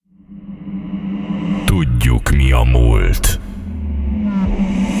a múlt.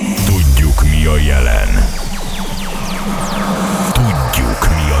 Tudjuk, mi a jelen. Tudjuk,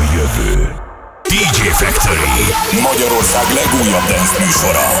 mi a jövő. DJ Factory, Magyarország legújabb dance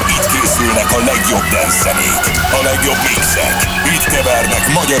műsora. Itt készülnek a legjobb dance zenék, a legjobb mixek. Itt kevernek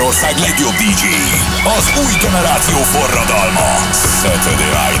Magyarország legjobb DJ-i. Az új generáció forradalma.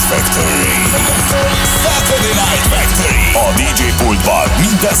 Saturday Night Factory. Saturday Night Factory. A DJ pultban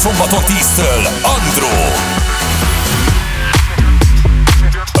minden szombaton 10-től Andro.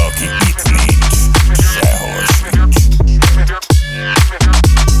 Aki itt nincs, sehol sincs.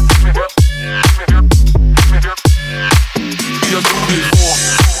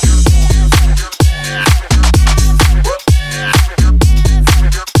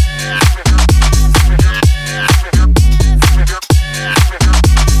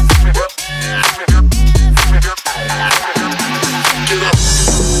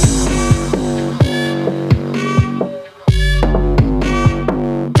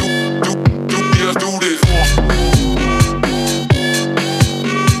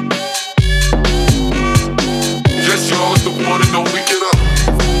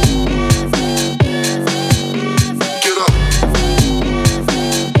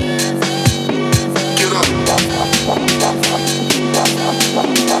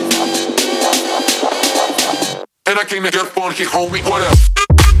 I came to get funky, homie, what up?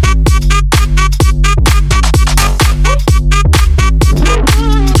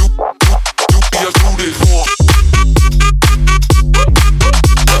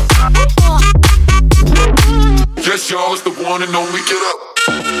 Yes, y'all, it's the one and only, get up.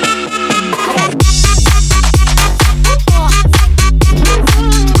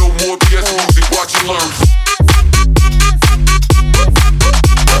 No more BS music, watch and learn.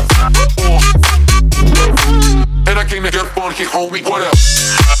 And I came to get funky, homie, what up?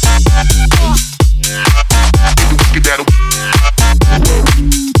 Get that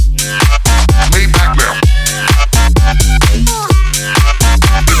laid back now.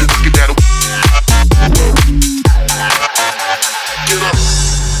 Get that. Get up.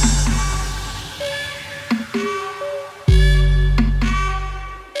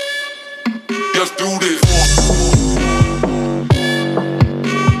 Let's do this.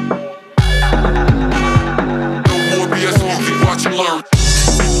 Watch and learn.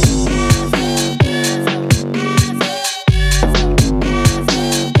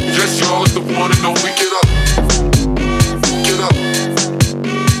 Yes, y'all, it's the one and only. Get up. Get up.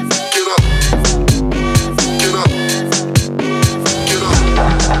 Get up. Get up. Get up.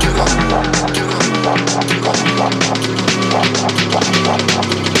 Get up. Get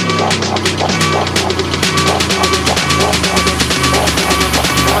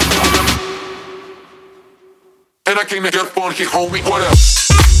And I came to get funky, homie, what up?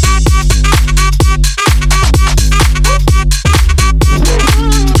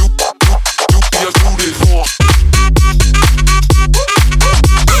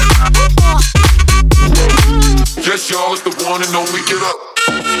 Yes, y'all, it's the one and only, get up.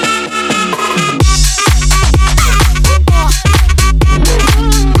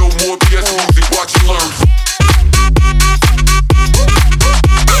 No more BS music, watch and learn.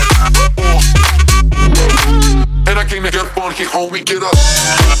 And I came to get funky, homie, get up.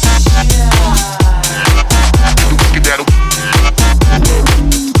 Get that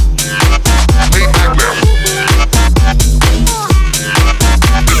laid back now.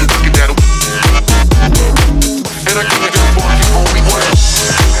 Get that. And I came to get funky, homie, what up?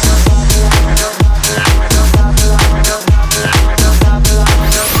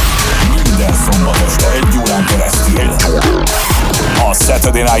 Minden szombat este 1 órán keresztül a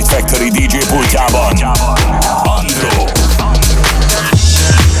Saturday Night Factory DJ pultjában Andro.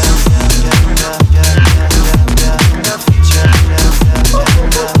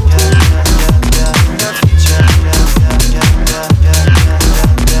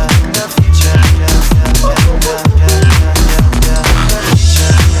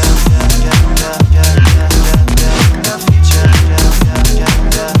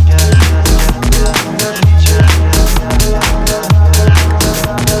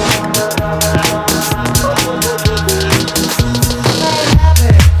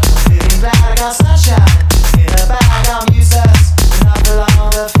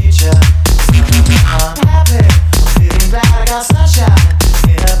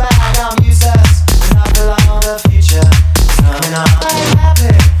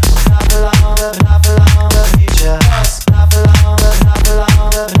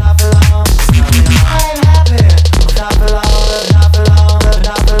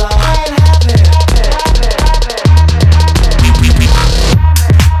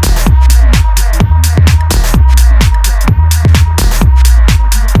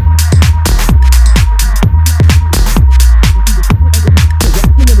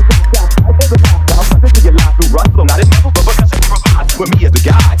 is the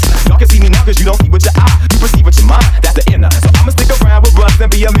guides. Y'all can see me now cause you don't see with your eye. You perceive with your mind, that's the inner. So I'ma stick around with Russ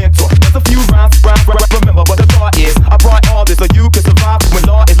and be a mentor. Just a few rhymes, remember what the thought is. I brought all this so you can survive when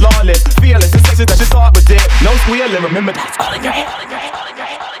law is lawless. Feeling sensations that you thought were dead. No squealing, remember that's all in your head.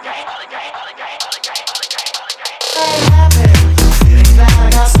 Feeling glad I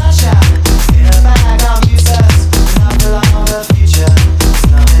got sunshine in a bag. I'm useless, not belong the future.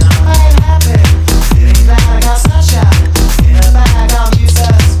 I'm happy, feeling glad I got sunshine in a bag. I'm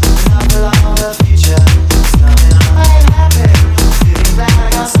useless, not belong the future. I'm happy, feeling glad I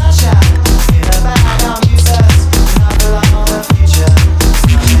got sunshine in a bag. I'm useless, not belong the future.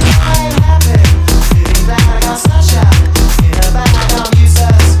 I'm happy, feeling glad I got sunshine in a bag. I'm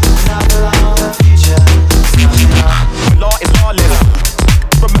useless, not belong the future. When law is lawless,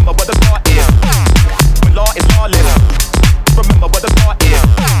 remember what the thought is. When law is lawless, remember what the thought is.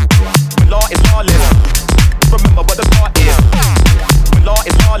 When law is lawless, remember what the thought is. When law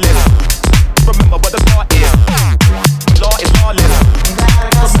is lawless, remember what the thought is. When law is lawless,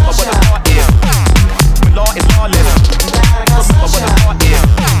 remember what the thought is. When law is lawless, remember what the thought is.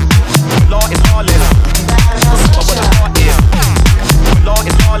 When law is lawless, remember what the thought is. When law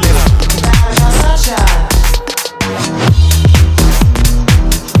is lawless,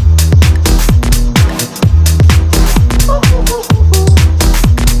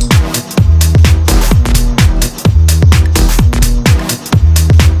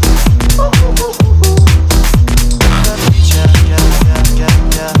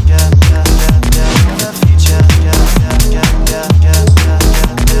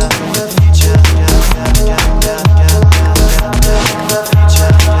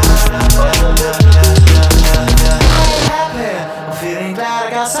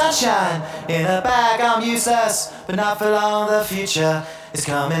 sunshine. In a bag, I'm useless, but not for long. The future is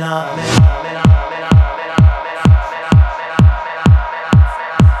coming on.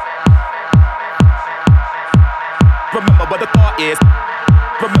 Remember what the thought is.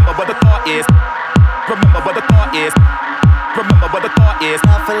 Remember what the thought is. Remember what the thought is. Remember what the thought is.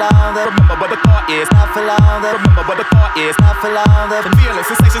 Not for long. Remember what the thought is. Not for long. Remember what the thought is. Not for long. The feeling,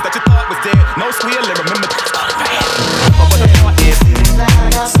 sensations that you thought was dead. No squealing. Remember that's all in your head. Remember what the thought is. Feeling glad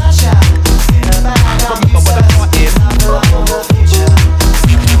I got sunshine in a bag. Remember what the thought is. Not for long. The future.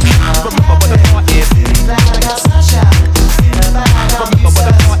 Remember what the thought is. Feeling glad I got sunshine in a bag. Remember what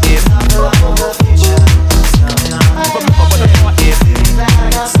the thought is. Not for long. The future. Remember what the thought is. Feeling glad I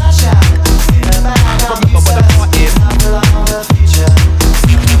got sunshine in a bag. Remember what the thought is. Not for long. The future.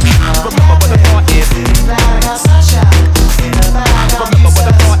 Remember what the thought is. Feeling glad I got sunshine in a bag. Remember what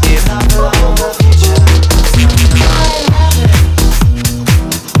the thought is. Not for long. The future.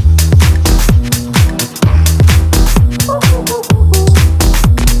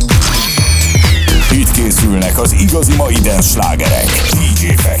 Itt készülnek az igazi mai dance slágerek. DJ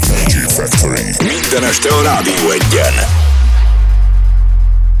Factory. Minden este a Rádió 1-en.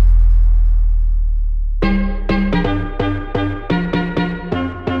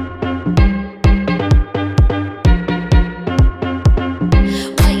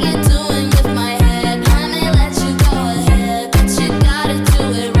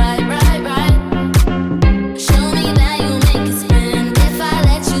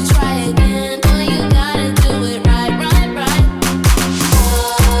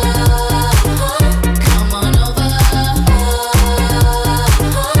 Come on over.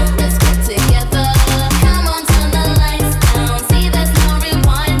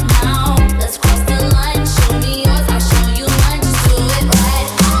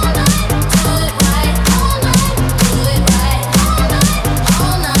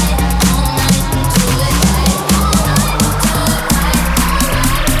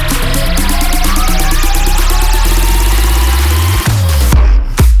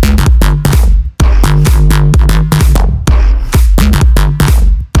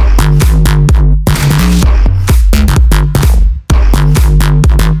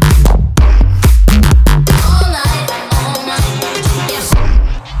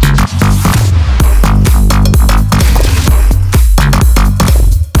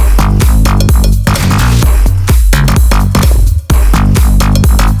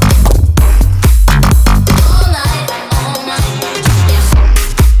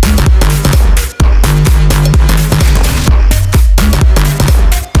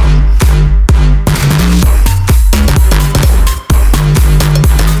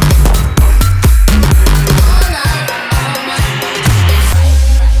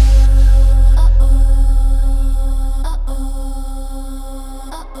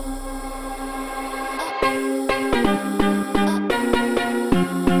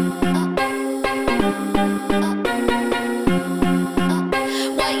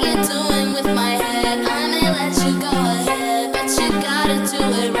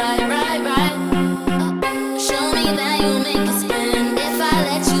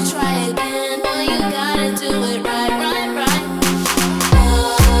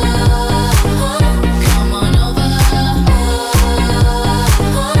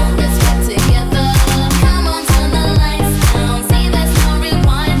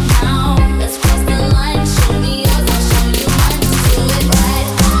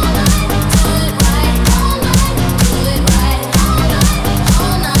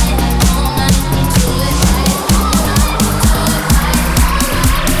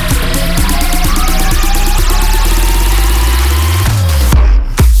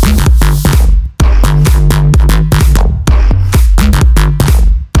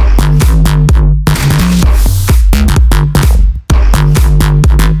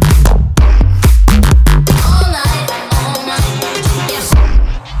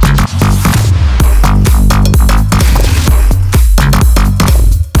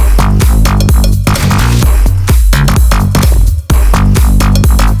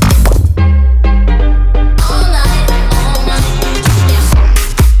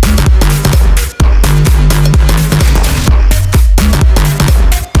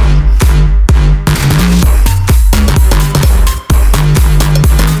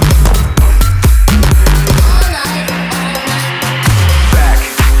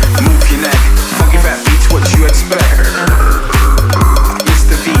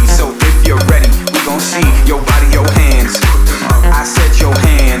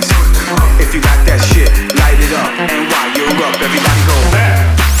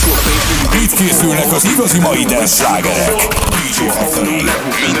 készülnek az igazi mai dance slágerek. DJ Factory.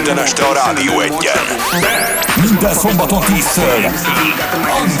 Minden este a Rádió 1-en. Minden szombaton 10-ször.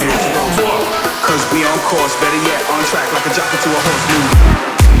 Andro. Cause we on course, better yet, on track like a jockey to a horse move.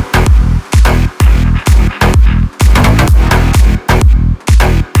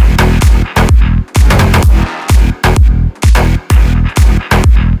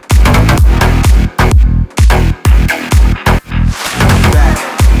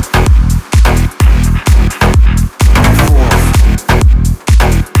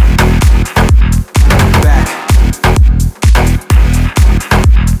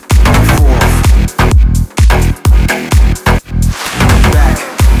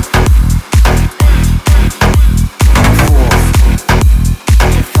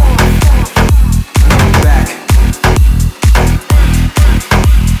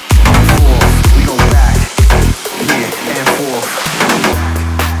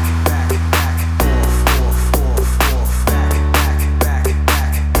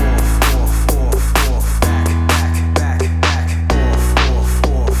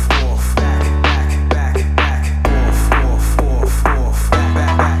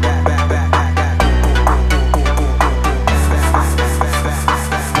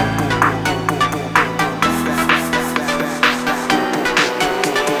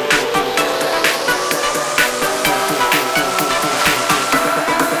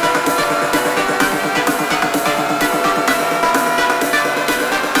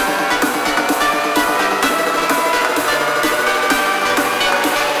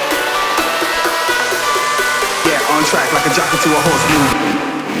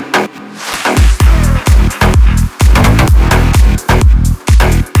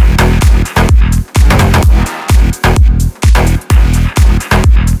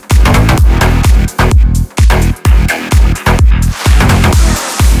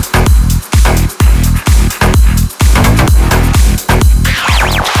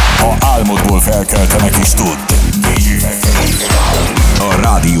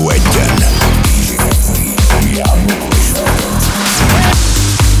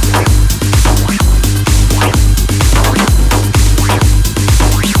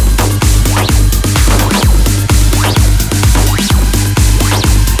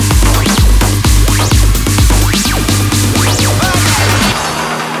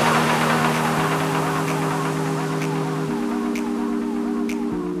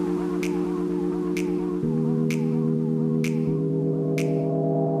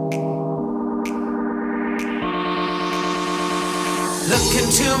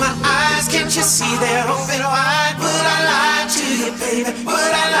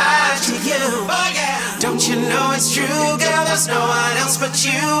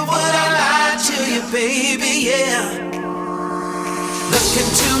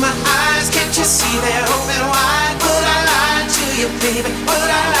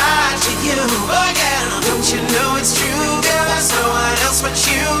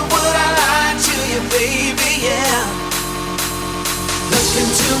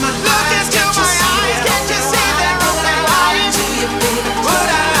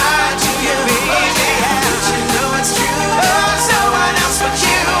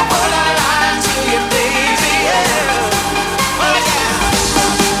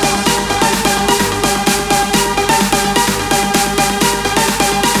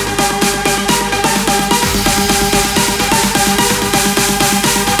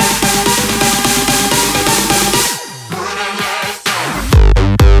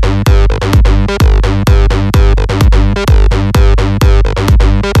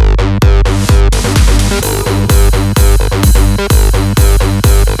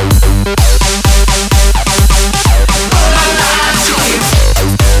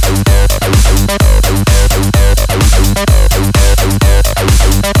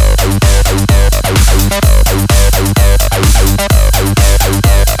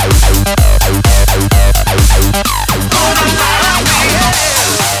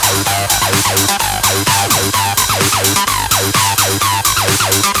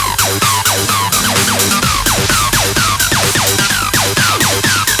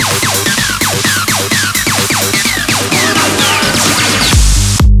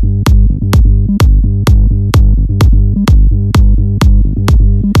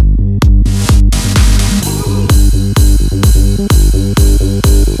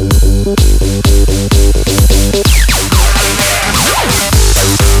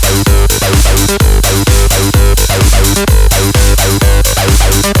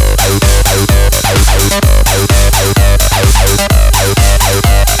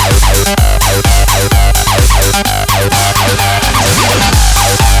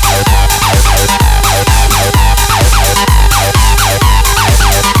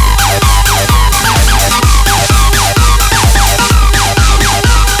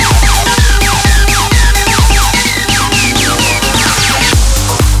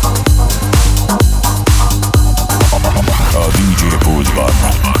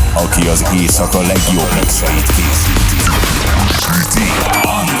 az éjszaka legjobb mixeit készíti.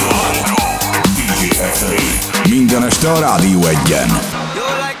 DJ Factory. Minden este a Rádió 1-en.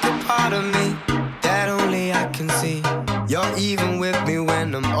 You're like a part of me that only I can see. You're even with me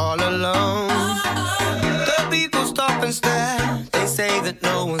when I'm all alone. The people stop and stare. They say that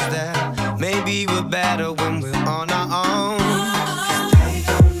no one's there. Maybe we're better when we're on our own.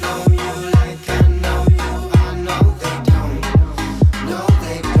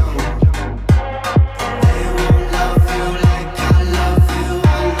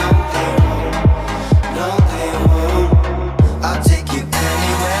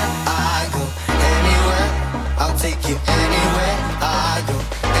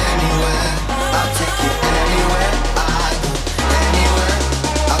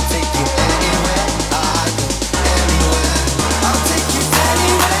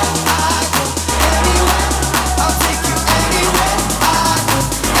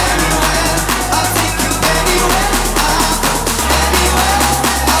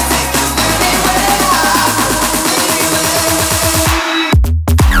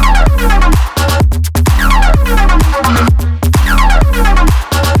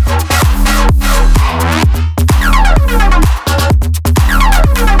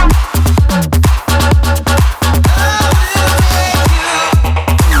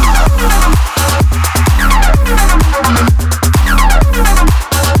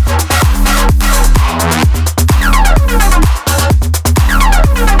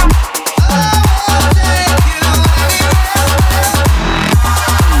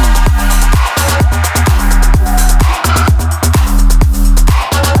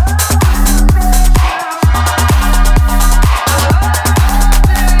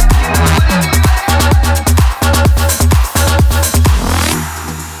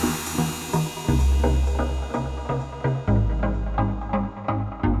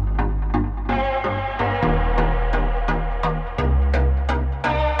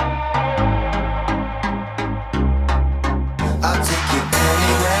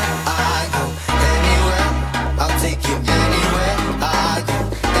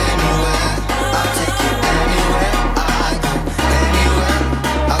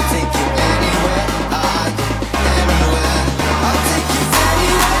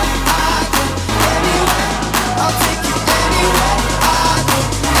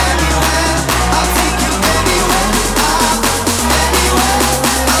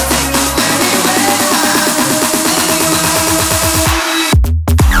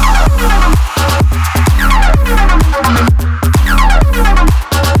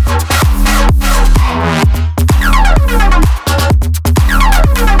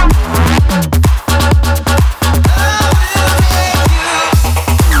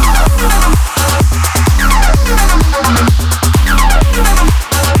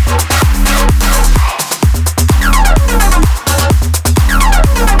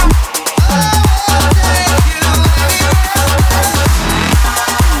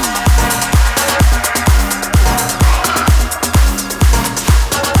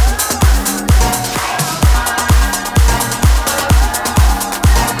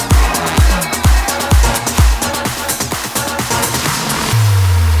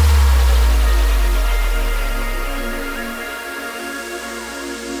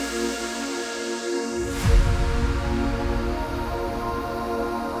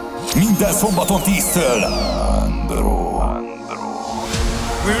 Minden szombaton 10-től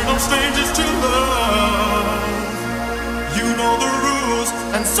We're no strangers to love. You know the rules,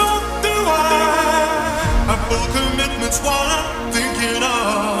 and so do I. Our full commitment's what I'm thinking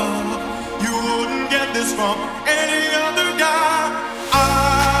of. You wouldn't get this from any other guy.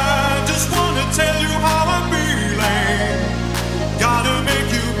 I just wanna tell you how I'm feeling. Gotta make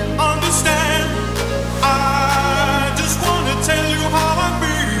you understand. I just wanna tell you how I'm feeling.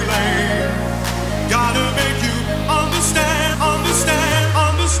 Gotta make you understand, understand,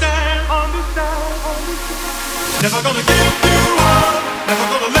 understand, understand, understand. Never gonna give you up, never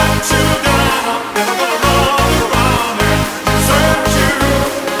gonna let you down, never gonna run around and desert you,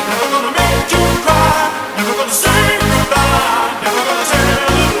 never gonna make you cry, never gonna say goodbye, never gonna tell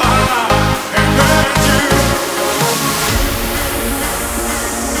a lie and hurt you.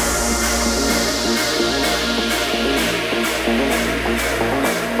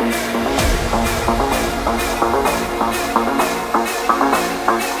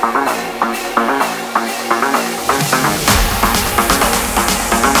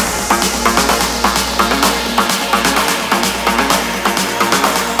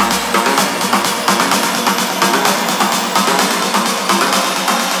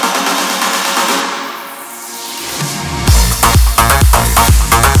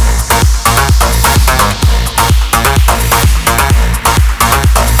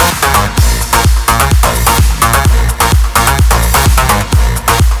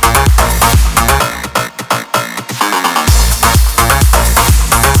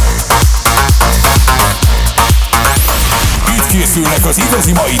 Jöjjenek az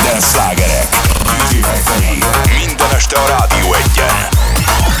igazi mai dance slágerek. DJ Factory. Minden este a Rádió 1-en.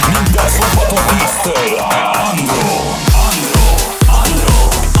 Minden szombaton 10-től. Andro.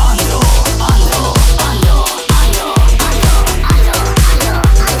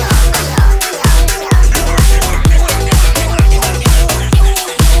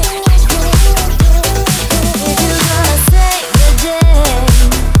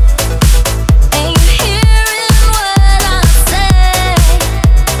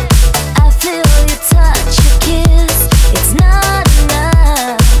 It's not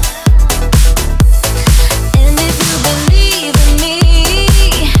enough. And if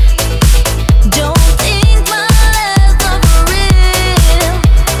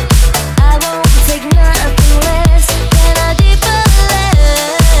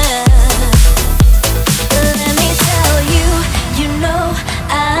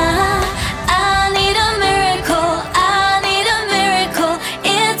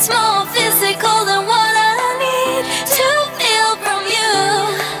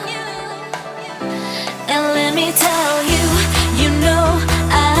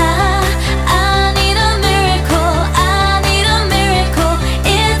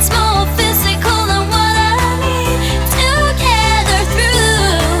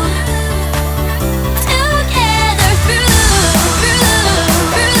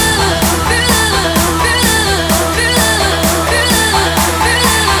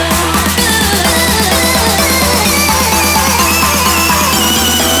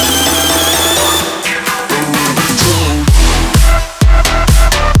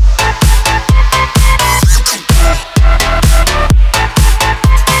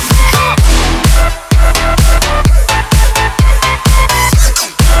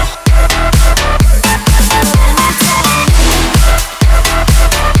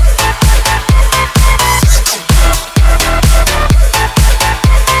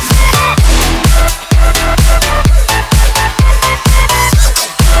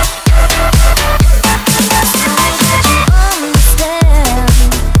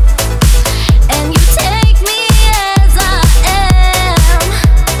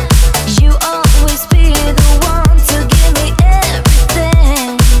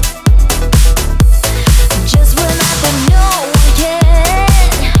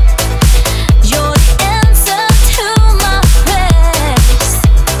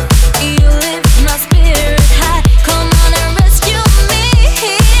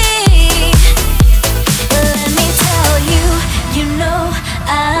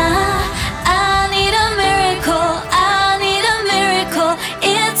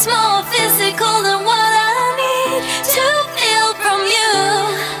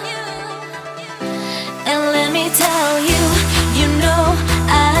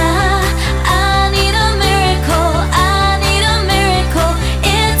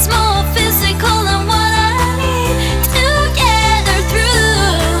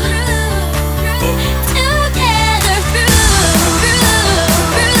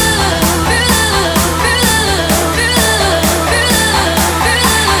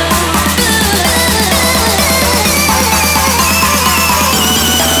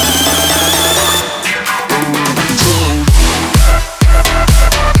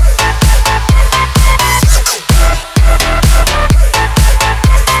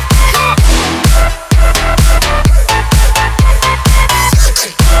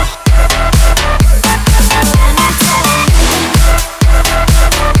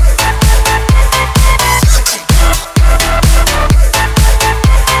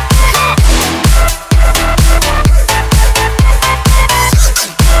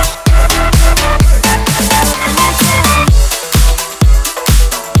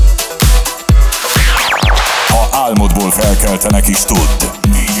felkeltenek is tudd.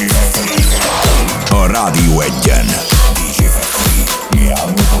 DJ Factory. A Rádió 1-en. DJ Factory. Mi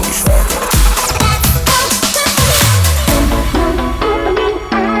álmodból is felkelt.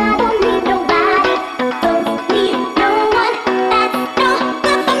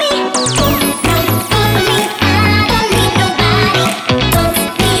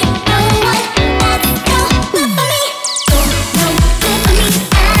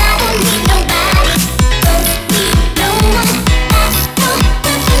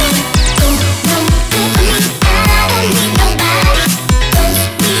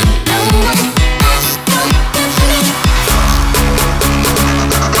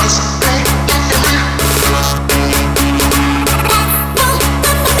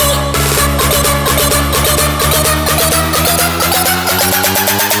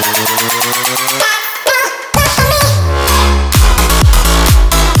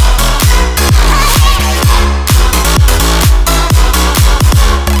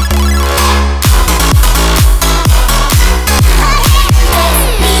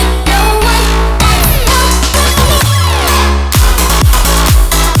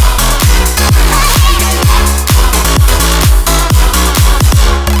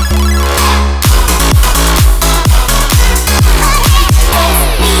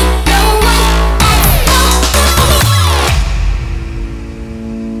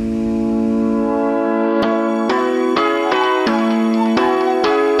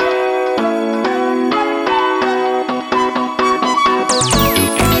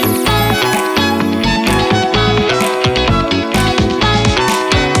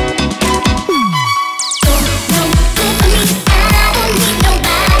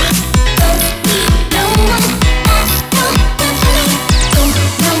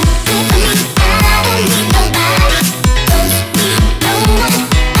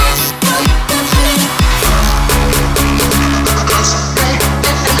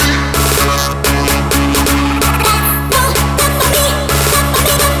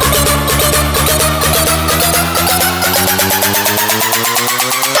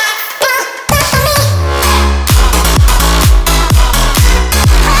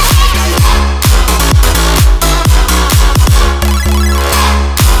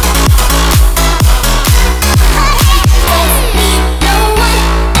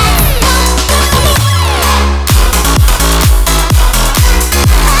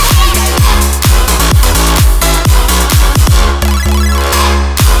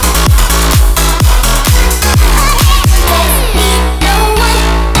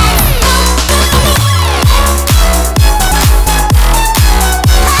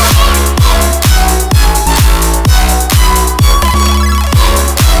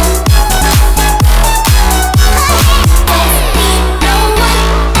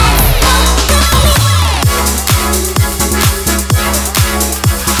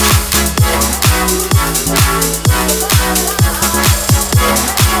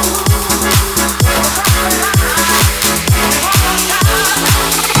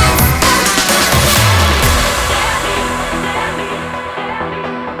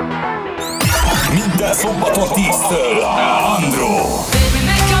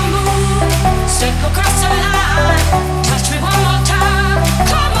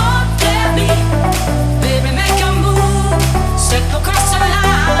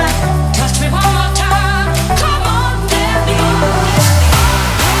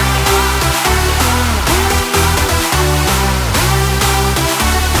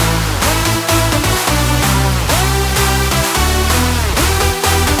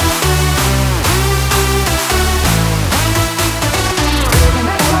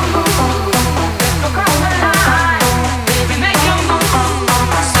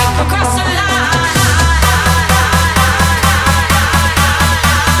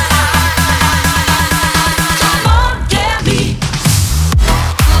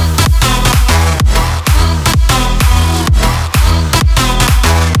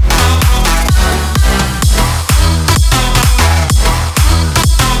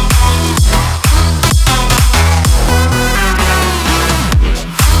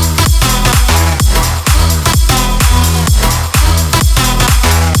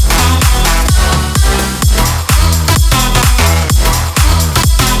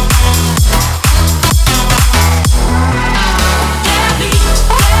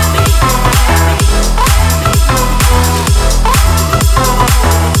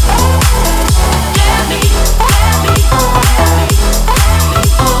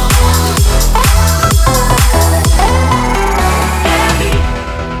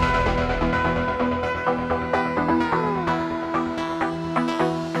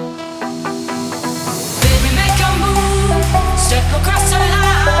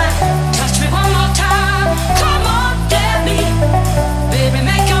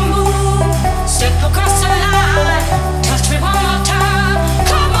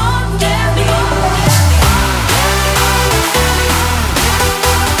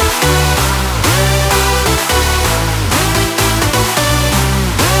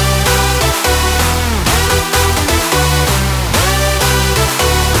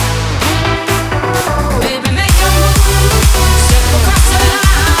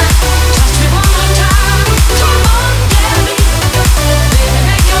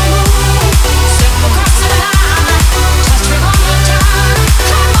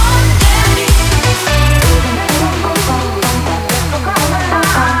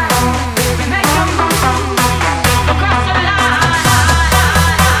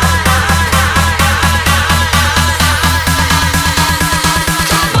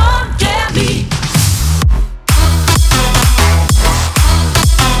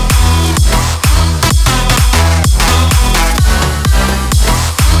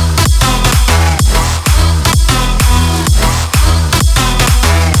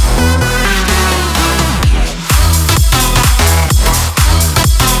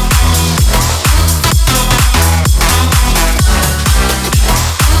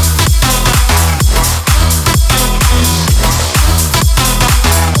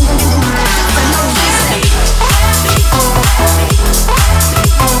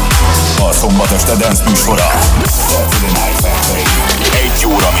 Este Dance műsora Saturday Night Factory. 1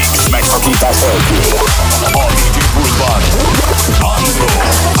 óra mix, megszakítás nélkül. A DJ pultban Andro.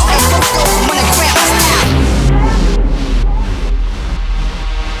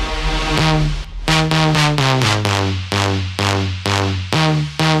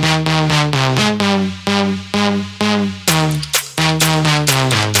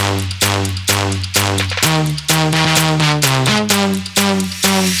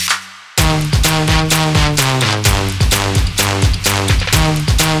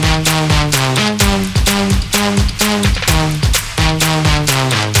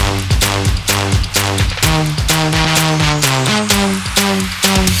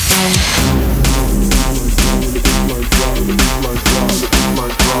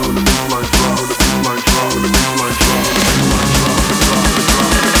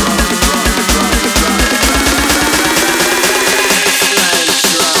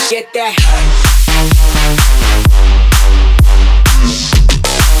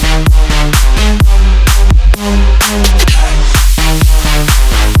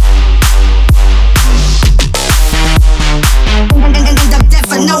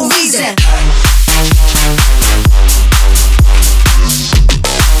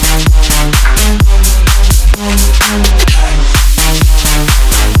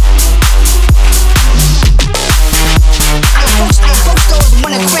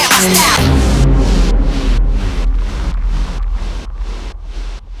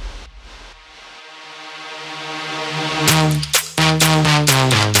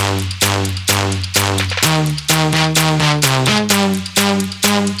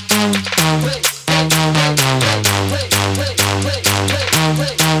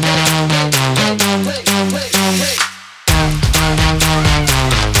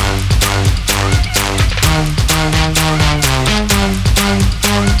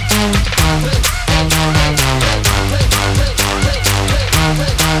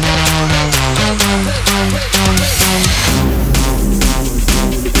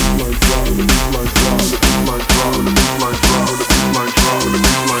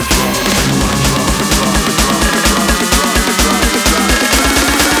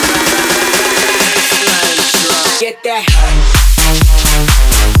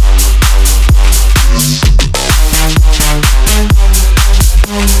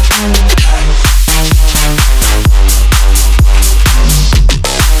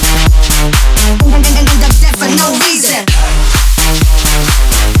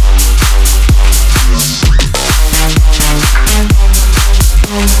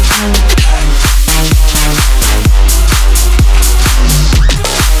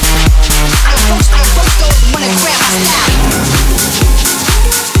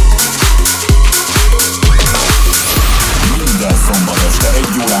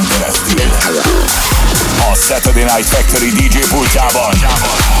 Saturday Night Factory DJ pultjában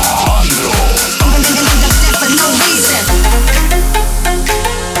Andro.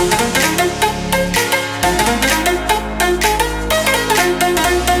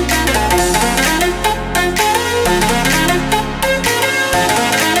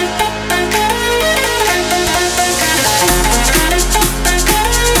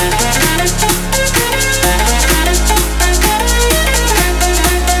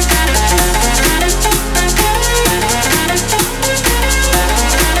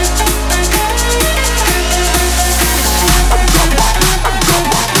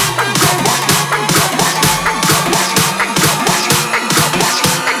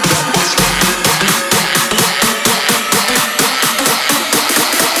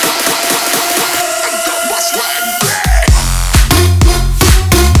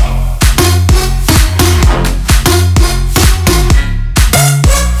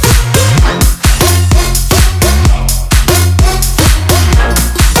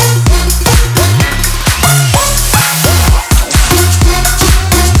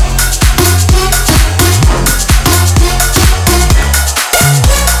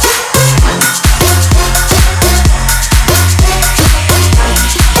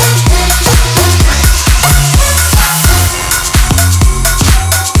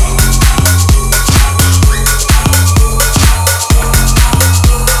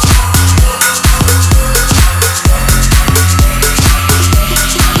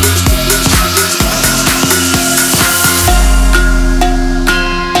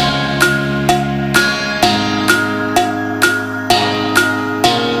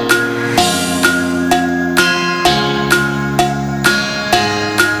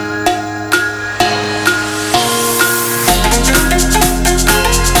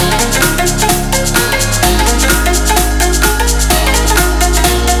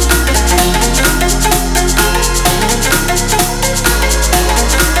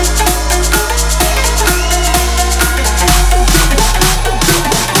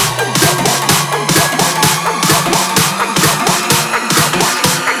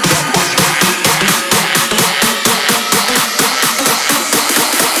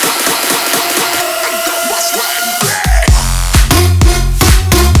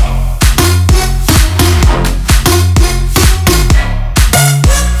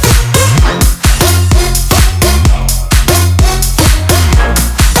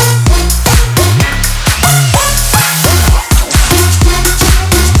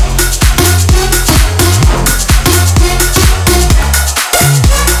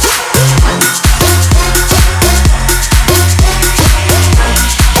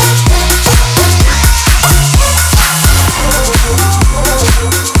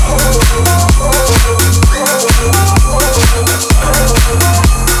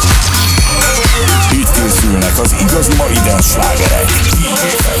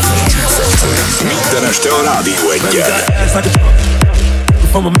 legyen.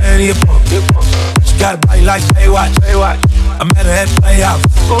 From a man, he a punk. She got a body like Baywatch. I met her at the playhouse.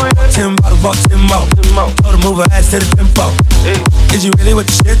 10 bottles, bought Timmo. Told her move her ass to the tempo. Is you really with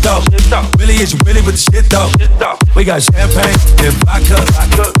the shit though? Really, is you really with the shit though? We got champagne and vodka.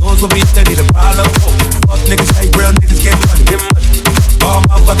 Goons with me, they need a Apollo. Fuck niggas, hate real niggas, get money. All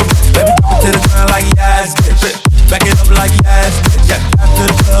motherfuckers, baby, drop it to the ground like yes, bitch. Back it up like yes, bitch. After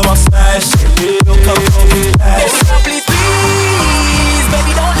the club, I'll smash it. Don't come on me, pass. Please, please,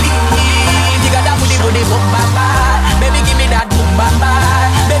 baby, don't leave. You got that booty, boom, bamba. Baby, give me that boom, bamba.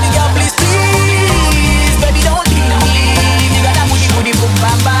 Baby girl, please, please, baby, don't leave. You got that booty, boom,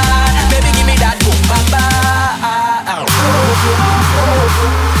 bamba. Baby, give me that boom, bamba.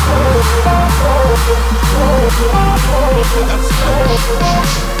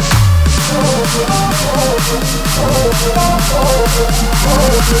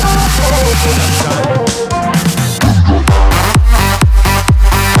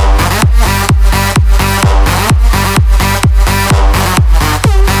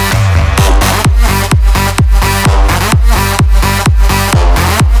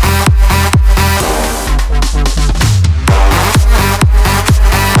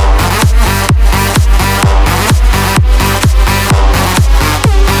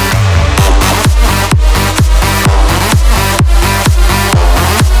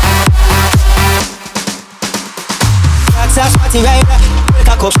 Right now, break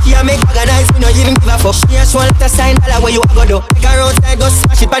a cup. She a make organize, me no even give a fuck. She a show let a sign dollar where you a go do. Take her outside, go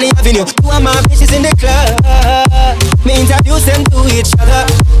smash it on the avenue. Two of my bitches in the club. Me introduce them to each other.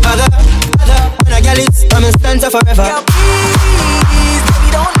 When a girl is, I'm in stanza forever. Yo, please,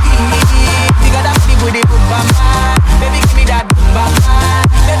 baby, don't leave. You got that big with the boom bamba. Baby, give me that boom bamba.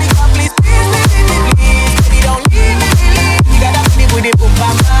 Baby, come please, please, baby, don't leave. You got that big with the boom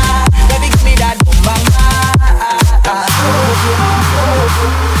bamba. Baby, give me that boom bamba.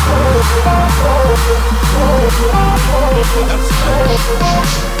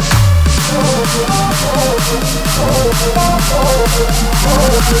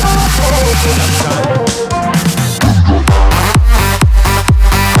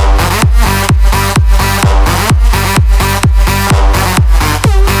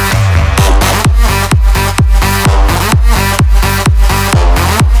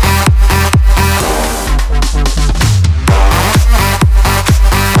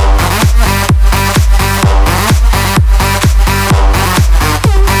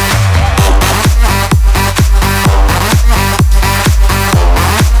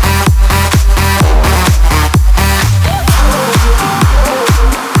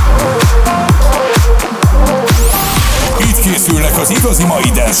 Az igazi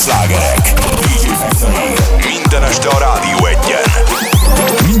mai dance slágerek. DJ Factory. Minden este a Rádió 1-en.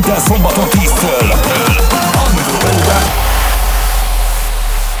 Minden szombaton 10-től.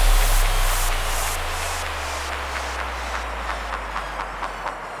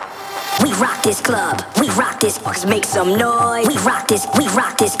 We rock this club, we rock this, cause make some noise. We rock this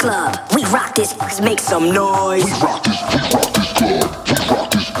club, we rock this, cause make some noise. We rock this club, we rock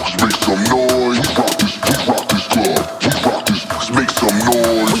this, cause make some noise. We rock this club, we rock this, cause make some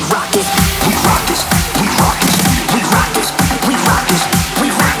noise. We rock this, we rock this, we rock this, we rock this, we rock this, we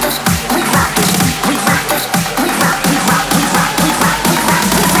rock this, we rock this, we rock this, we rock, we rock, we rock, we rock, we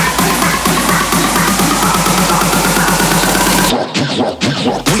rock, we rock, we rock, we rock, we rock, we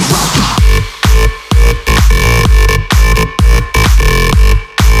rock, we rock.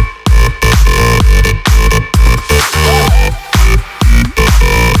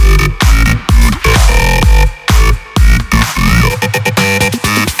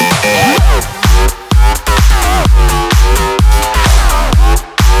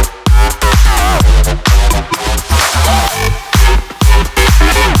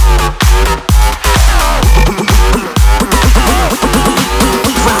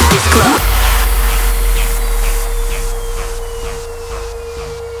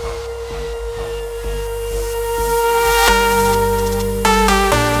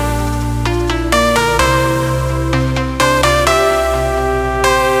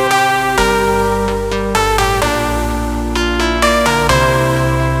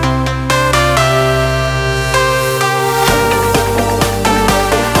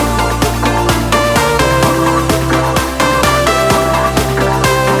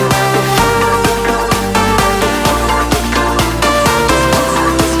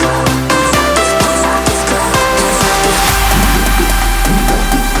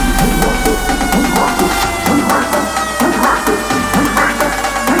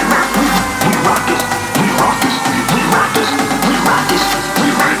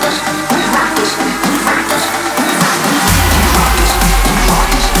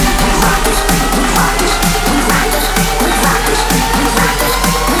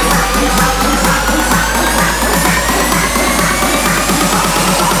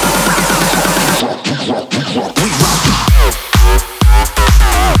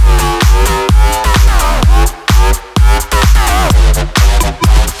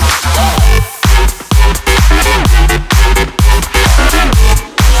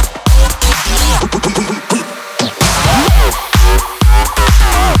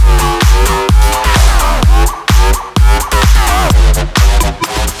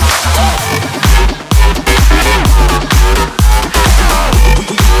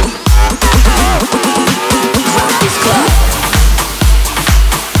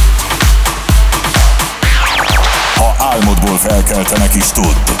 Kevernek is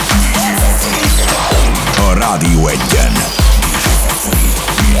tud. A Rádió Egyen.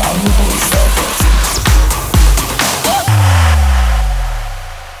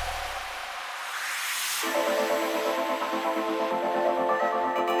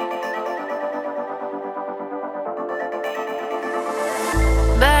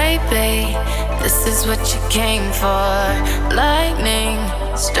 Baby, this is what you came for. Lightning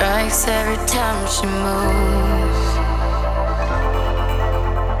strikes every time she moves,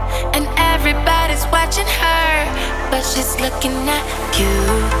 and everybody's watching her, but she's looking at you.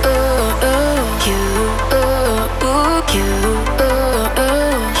 You, you,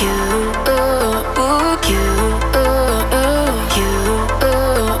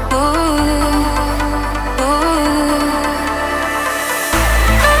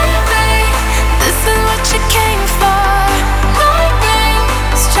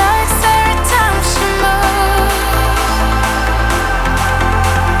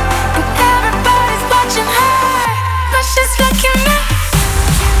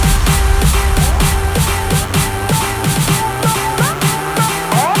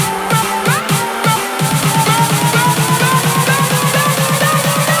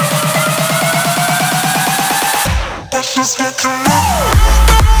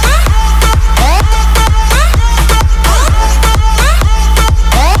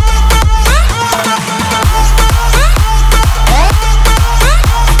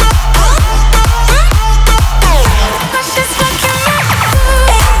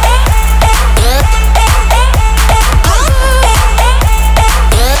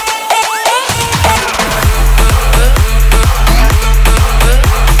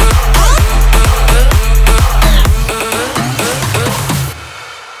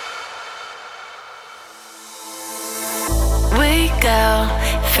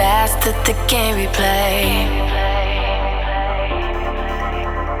 that the game we play.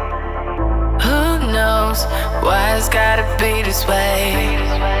 Who knows why it's gotta be this way?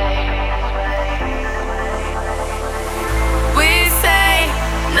 We say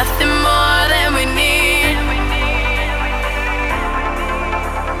nothing more than we need.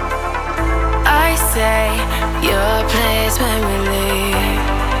 I say your place when we leave.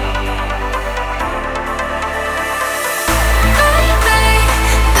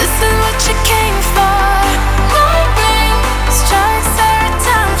 What you came for? Lightning strikes every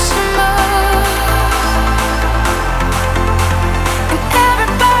time she moves, and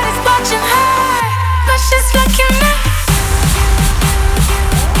everybody's watching her, but she's looking at.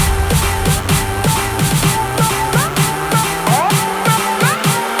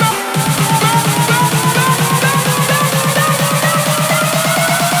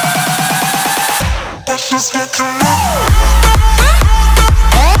 But she's looking at.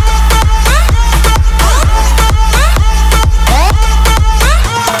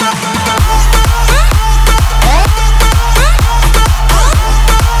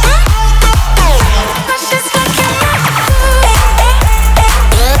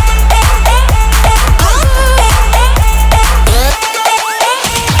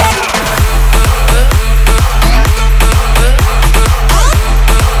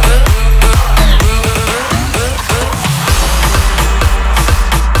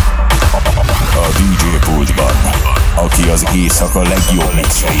 Az éjszaka legjobb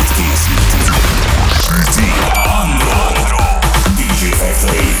mixeit készíti. DJ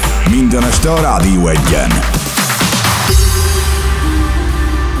Factory. Minden este a Rádió Egyen.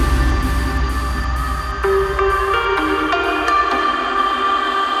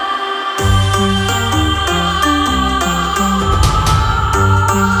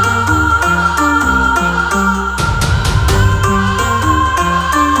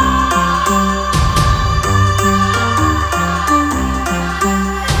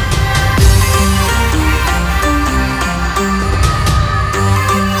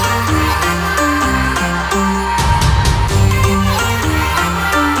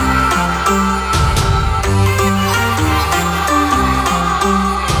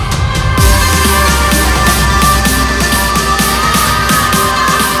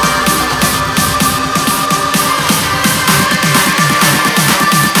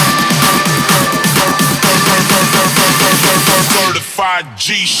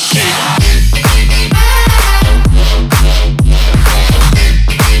 G-shit.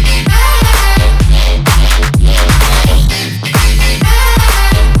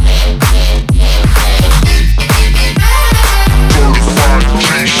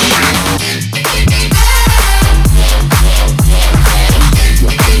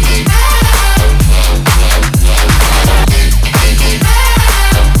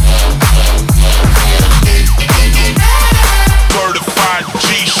 Certified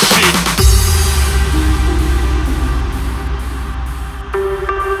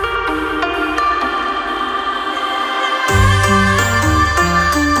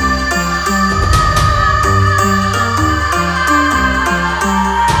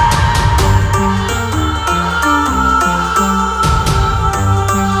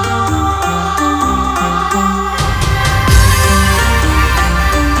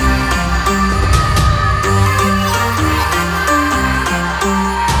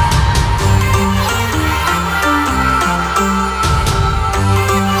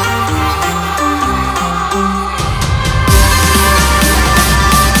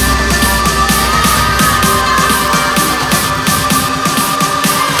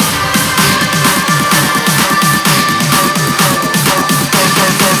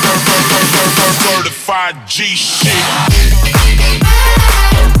G shit.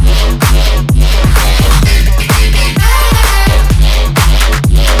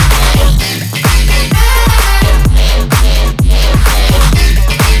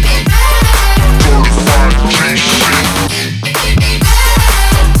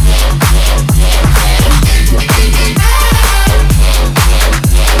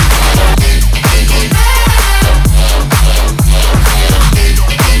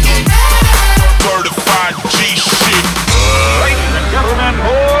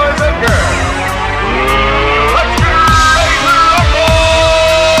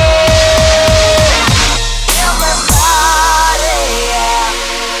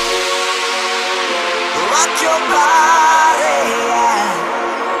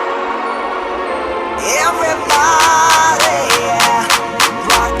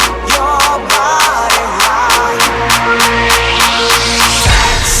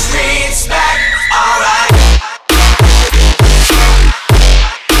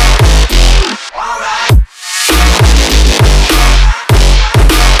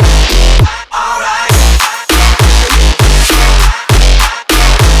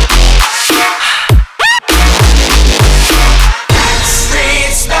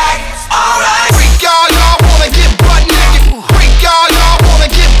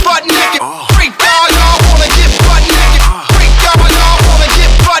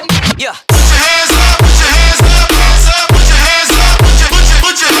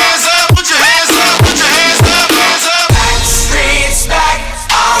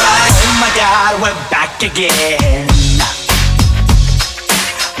 Again,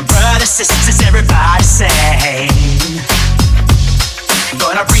 brothers, sisters, everybody sing.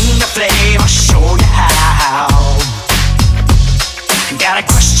 Gonna bring the flame, I'll show you how. Got a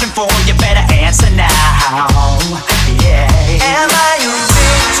question for you, better answer now. Yeah. Am I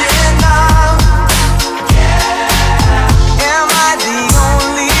original? Yeah. Am I the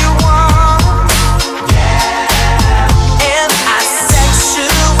only one? Yeah. Am I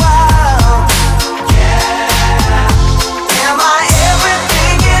sexual?